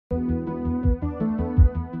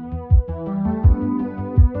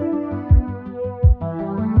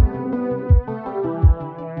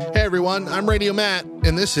everyone, I'm Radio Matt,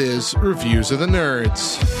 and this is Reviews of the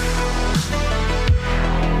Nerds.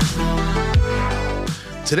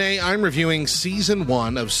 Today, I'm reviewing Season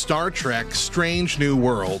 1 of Star Trek Strange New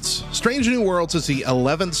Worlds. Strange New Worlds is the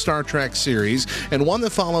 11th Star Trek series, and one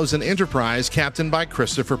that follows an Enterprise captained by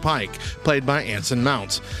Christopher Pike, played by Anson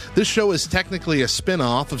Mount. This show is technically a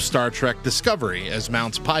spin-off of Star Trek Discovery, as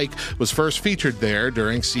Mount's Pike was first featured there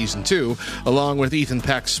during Season 2, along with Ethan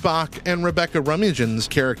Peck's Spock and Rebecca Rummugin's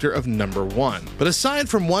character of Number 1. But aside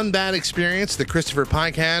from one bad experience that Christopher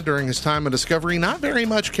Pike had during his time on Discovery, not very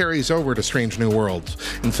much carries over to Strange New Worlds.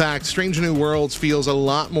 In fact, Strange New Worlds feels a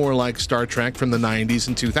lot more like Star Trek from the 90s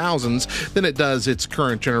and 2000s than it does its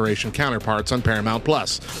current generation counterparts on Paramount+.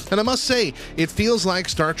 And I must say, it feels like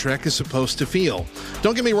Star Trek is supposed to feel.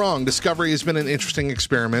 Don't get me wrong, Discovery has been an interesting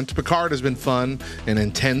experiment. Picard has been fun and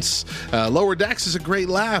intense. Lower Decks is a great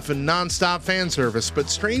laugh and non-stop fan service, but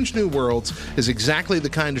Strange New Worlds is exactly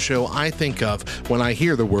the kind of show I think of when I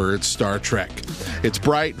hear the word Star Trek. It's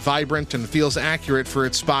bright, vibrant, and feels accurate for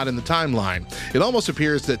its spot in the timeline. It almost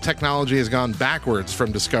appears that technology has gone backwards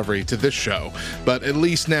from Discovery to this show, but at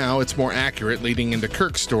least now it's more accurate leading into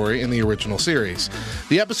Kirk's story in the original series.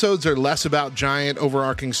 The episodes are less about giant,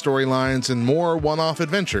 overarching storylines and more one-off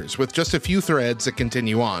adventures, with just a few threads that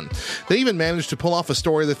continue on. They even managed to pull off a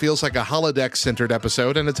story that feels like a holodeck-centered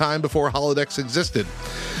episode in a time before holodecks existed.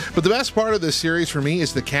 But the best part of this series for me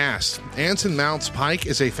is the cast. Anson Mount's Pike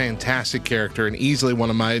is a fantastic character and easily one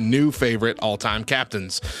of my new favorite all-time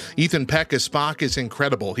captains. Ethan Peck as Spock is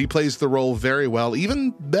incredible. He plays the role very well,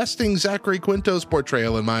 even besting Zachary Quinto's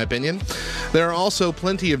portrayal in my opinion. There are also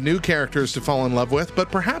plenty of new characters to fall in love with,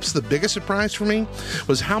 but perhaps the biggest surprise for me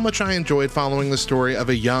was how much I enjoyed following the story of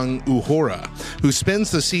a young Uhura, who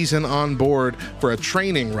spends the season on board for a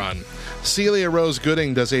training run. Celia Rose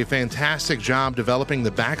Gooding does a fantastic job developing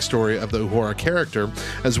the backstory of the Uhura character,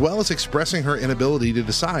 as well as expressing her inability to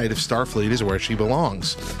decide if Starfleet is where she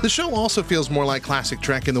belongs. The show also feels more like classic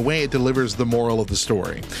Trek in the way it delivers the moral of the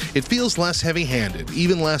story. It feels less heavy-handed,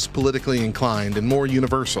 even less politically inclined, and more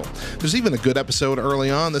universal. There's even a good episode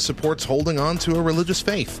early on that supports holding on to a religious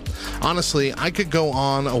faith. Honestly, I could go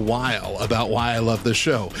on a while about why I love this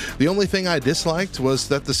show. The only thing I disliked was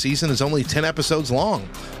that the season is only 10 episodes long.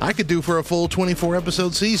 I could do for a full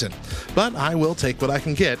 24-episode season, but I will take what I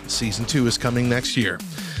can get. Season 2 is coming next year.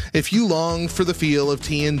 If you long for the feel of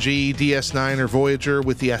TNG, DS9, or Voyager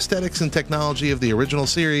with the aesthetics and technology of the original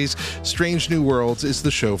series, Strange New Worlds is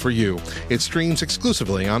the show for you. It streams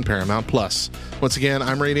exclusively on Paramount+. Once again,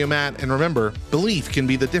 I'm Radio Matt, and remember, belief can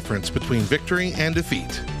be the difference between victory and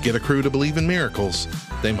defeat. Get a crew to believe in miracles.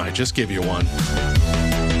 They might just give you one.